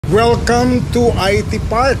Welcome to IT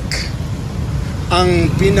Park,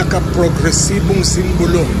 ang pinaka-progresibong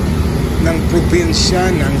simbolo ng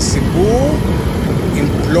probinsya ng Cebu,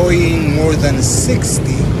 employing more than 60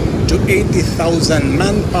 to 80,000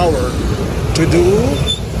 manpower to do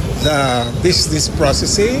the business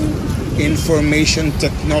processing, information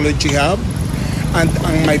technology hub, and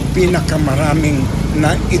ang may pinakamaraming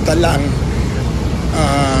na italang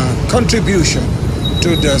contribution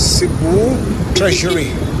to the Cebu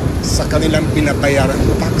Treasury sa kanilang binabayarang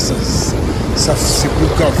taxes sa Cebu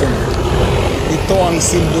government. Ito ang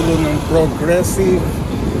simbolo ng progressive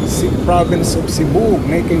province of Cebu,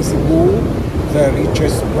 making Cebu the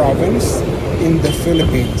richest province in the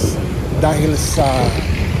Philippines dahil sa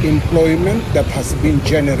employment that has been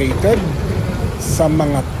generated sa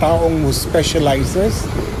mga taong who specializes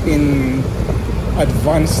in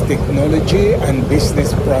advanced technology and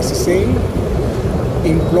business processing,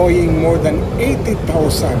 employing more than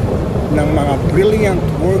 80,000 ng mga brilliant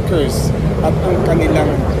workers, at ang kanilang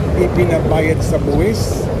ipinabayad sa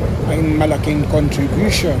buwis ay malaking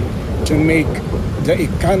contribution to make the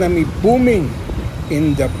economy booming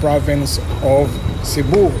in the province of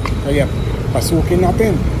Cebu. Kaya pasukin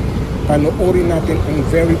natin, panoorin natin ang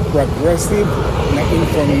very progressive na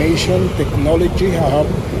information technology hub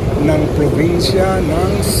ng probinsya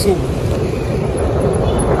ng Cebu.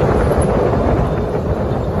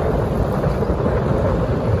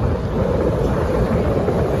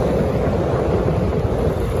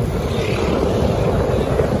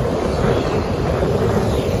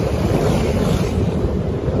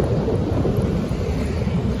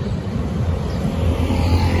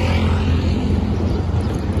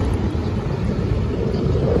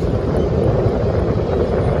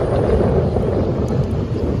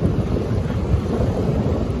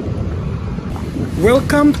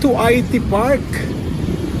 Welcome to IT Park,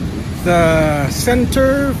 the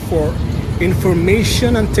Center for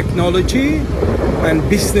Information and Technology and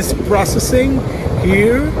Business Processing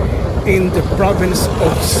here in the province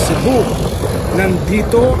of Cebu.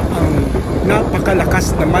 Nandito ang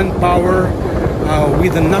napakalakas na manpower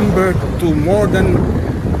with a number to more than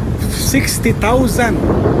 60,000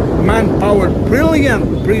 manpower, brilliant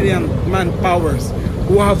manpowers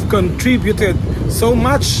who have contributed so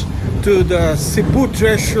much to the Cebu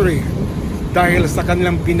Treasury. Dahil sa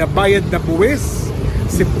kanilang pinabayad na buwis,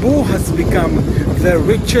 Cebu has become the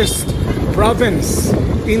richest province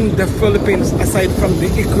in the Philippines aside from the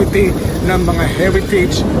equity ng mga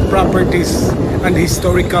heritage properties and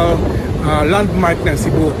historical landmark ng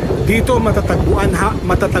Cebu. Dito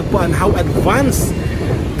matatagpuan how advanced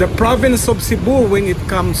the province of Cebu when it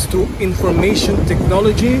comes to information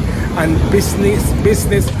technology and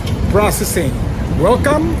business processing.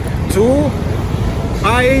 Welcome to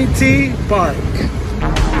IT Park.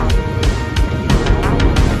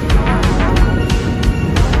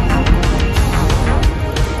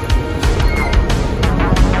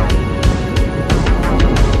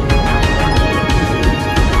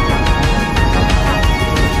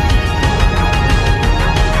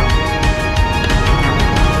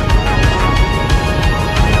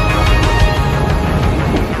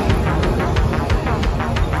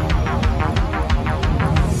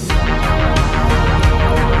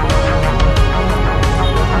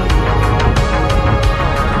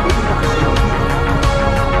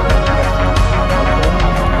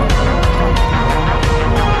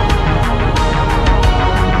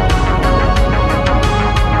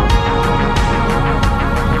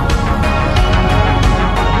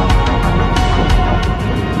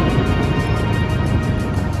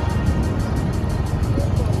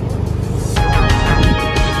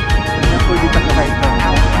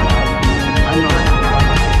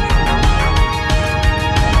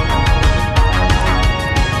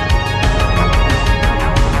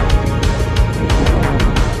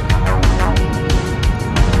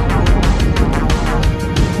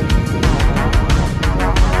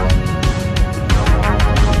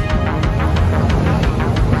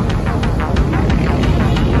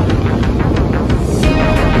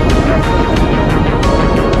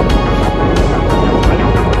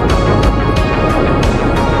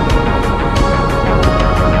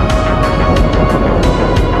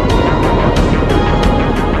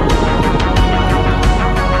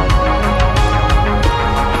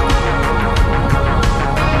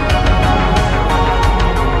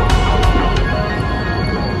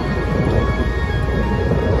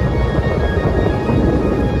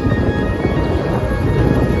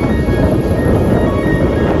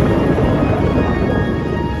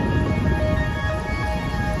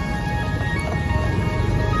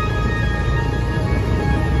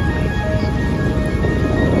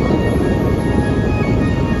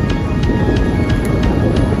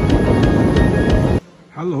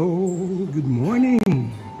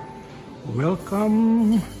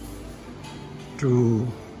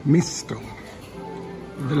 Misto.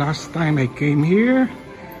 The last time I came here,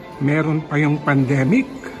 meron pa yung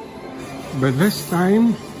pandemic. But this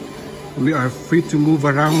time, we are free to move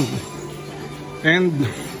around. And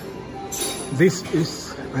this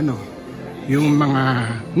is, yung mga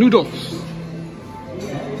noodles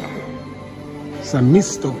sa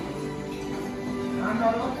Misto.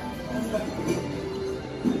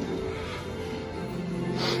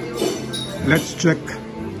 Let's check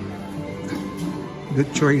the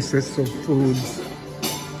choices of foods.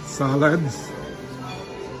 Salads.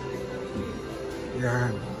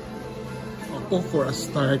 Yan. Ako for a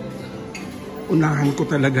start, unahan ko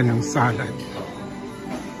talaga ng salad.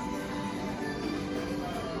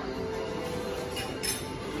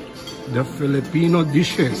 The Filipino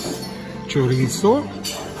dishes. Chorizo,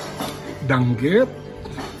 danggit,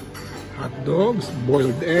 hot dogs,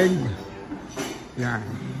 boiled egg. Yan.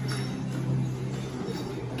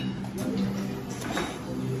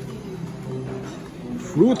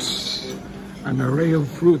 Fruits, an array of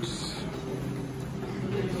fruits.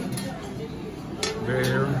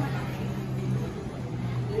 There.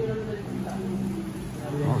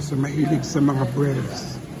 Oh, so mahilig sa mga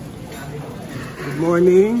breads. Good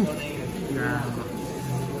morning. Yeah.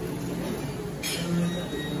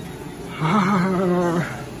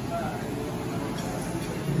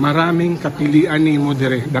 Maraming kapilian ni mo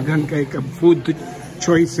dire. Daghan kay ka food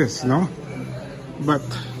choices, no? But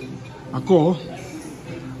ako,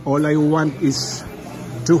 all I want is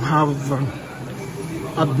to have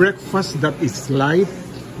a breakfast that is light,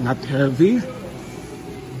 not heavy.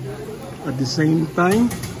 At the same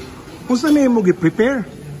time, kung saan na mo gi-prepare?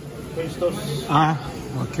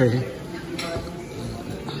 Okay.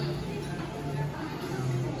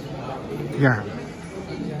 Yeah.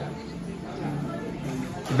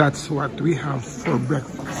 That's what we have for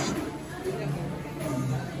breakfast.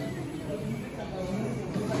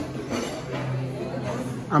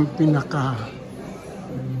 Ang pinaka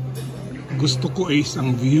gusto ko is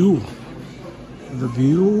ang view. The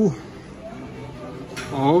view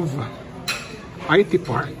of IT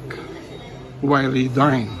Park while we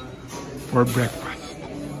dine for breakfast.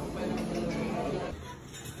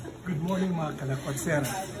 Good morning mga kalakwatsera.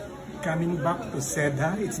 Coming back to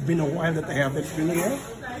Seda. It's been a while that I haven't been here.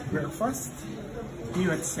 Breakfast here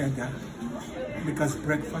at Seda. Because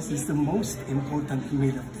breakfast is the most important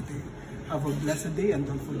meal of the day. Have a blessed day and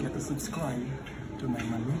don't forget to subscribe to my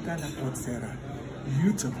Mamita Lakwatsera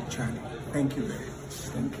YouTube channel. Thank you very much.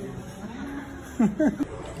 Thank you.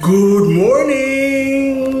 Good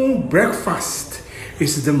morning! Breakfast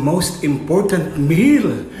is the most important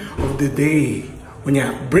meal of the day.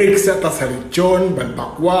 Unya, break sa ta sa lechon,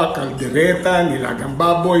 balbakwa, kaldereta, nilagang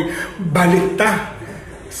baboy, balikta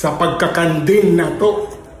sa pagkakanding na to.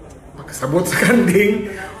 Pagkasabot sa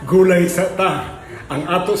kanding, gulay sa ta. Ang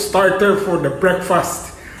ato starter for the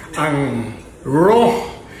breakfast, ang raw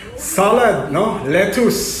salad, no?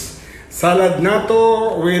 Lettuce. Salad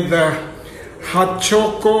nato with hot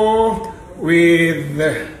choco, with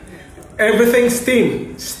everything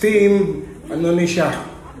steam. Steam, ano ni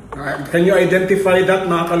siya? Can you identify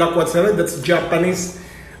that, mga kalakwatsera? That's Japanese.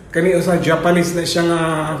 Kani sa Japanese na siyang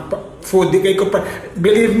food. Di kay ko pa,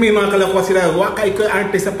 believe me mga kalakwatsera, wakay ko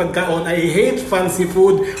arte sa pagkaon. I hate fancy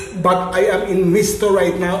food, but I am in Misto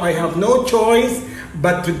right now. I have no choice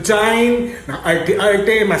but to dine na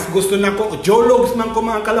arte-arte. Mas gusto na ko, jologs man ko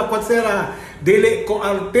mga kalakwatsera. Dili ko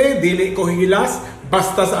arte, dili ko hilas.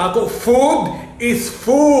 Basta sa ako, food is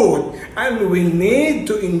food. And we need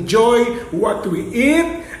to enjoy what we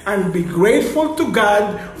eat and be grateful to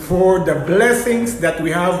God for the blessings that we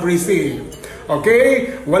have received.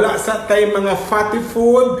 Okay? Wala sa tay mga fatty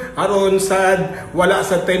food, aron sad wala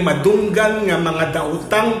sa tay madunggan nga mga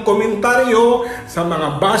dautang komentaryo sa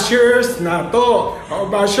mga bashers na to.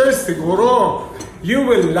 Bashers, siguro you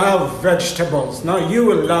will love vegetables, no? You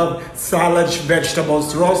will love salad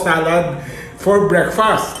vegetables, raw salad for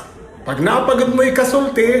breakfast. Pag napagod mo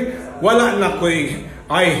ikasulti, wala na ko'y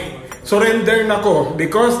surrender na ko,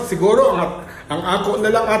 because siguro ang ako na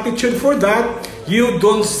lang attitude for that, you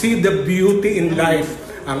don't see the beauty in life.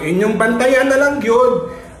 Ang inyong bantayan na lang yun,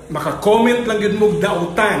 maka-comment lang yun mong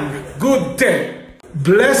dautan. Good day!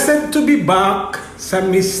 Blessed to be back sa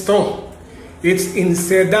Misto. It's in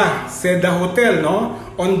Seda Hotel, no?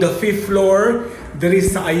 On the 5th floor, there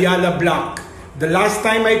is sa Ayala Block. The last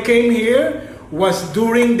time I came here was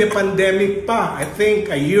during the pandemic pa, I think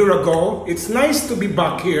a year ago. It's nice to be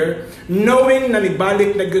back here, knowing na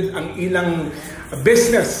nibalik na good ang ilang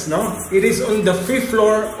business, no? It is on the 5th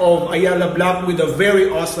floor of Ayala Block with a very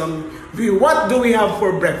awesome view. What do we have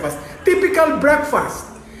for breakfast? Typical breakfast.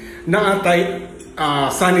 Na atay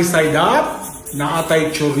sunny side up,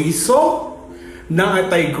 naatay chorizo,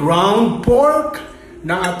 naatay ground pork,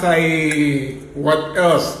 naatay what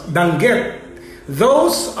else? Danggit.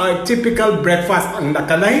 Those are typical breakfast. Ang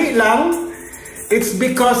nakalahi lang, it's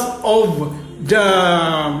because of the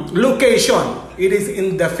location. It is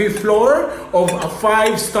in the 5th floor of a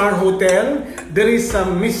 5-star hotel. There is a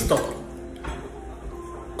Misto.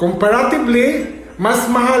 Comparatively, mas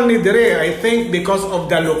mahal ni dire, I think, because of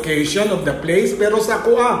the location of the place. Pero sa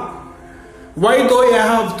kuha, why do I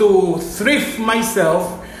have to thrift myself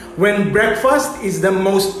when breakfast is the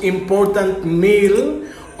most important meal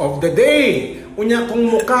of the day? Unya, kung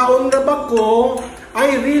mukaon na ba ko,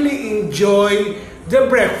 I really enjoy the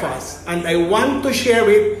breakfast. And I want to share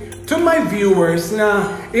it to my viewers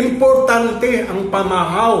na importante ang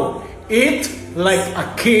pamahaw. Eat like a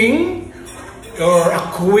king or a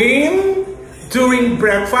queen during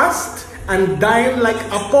breakfast and dine like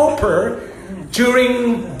a pauper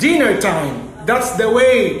during dinner time. That's the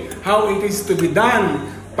way how it is to be done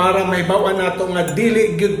para may bawa nato nga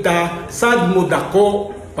dili gyud ta sad mo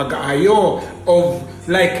dako pag-aayo of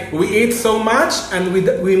like we eat so much and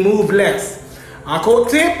we move less. Ako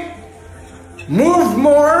tip, move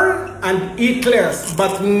more and eat less,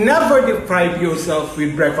 but never deprive yourself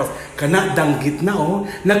with breakfast. Kana danggit na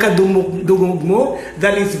nakadumog mo,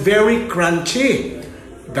 that is very crunchy.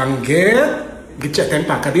 Danggit, gitsaten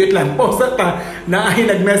pa, kadiyot lang po sa ta, na ay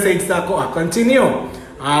nag-message sa ako. Continue.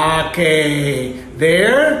 Okay,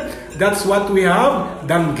 there, that's what we have.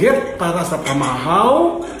 Danggit para sa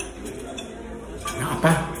pamahaw.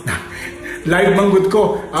 Naapa? Live manggod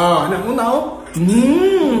ko. Naunaw.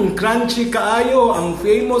 Crunchy kaayo ang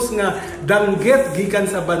famous nga danggit gikan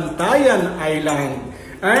sa Bantayan Island.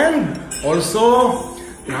 And also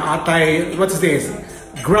naatay, what's this?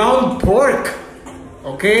 Ground pork.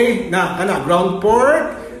 Okay? Ground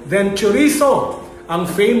pork, then chorizo. Ang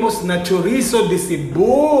famous na chorizo de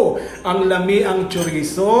Cebu. Ang lami ang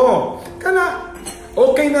chorizo.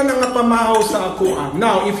 Okay na nga pamahaw sa ako.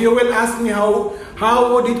 Now, if you will ask me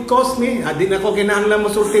how would it cost me? Di na ko kinahanglan mo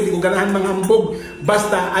sulti, di ko ganahan manghambog.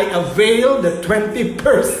 Basta I avail the 20%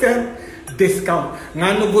 discount.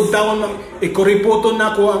 Nga nugod taon, ikuriputo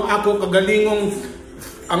na ko ang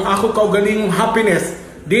ako kaugalingong happiness.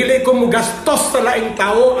 Dili ko mo gastos sa laing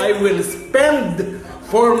tao. I will spend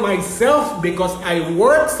for myself because I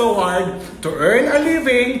work so hard to earn a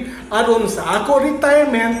living. Aron sa ako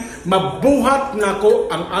retirement, mabuhat na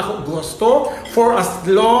ko ang ako gusto for as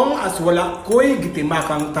long as wala ko'y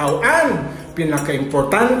gitimakang tao. And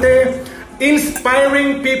pinaka-importante,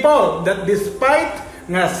 inspiring people that despite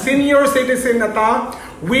nga senior citizen na ta,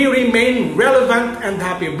 we remain relevant and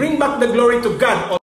happy. Bring back the glory to God.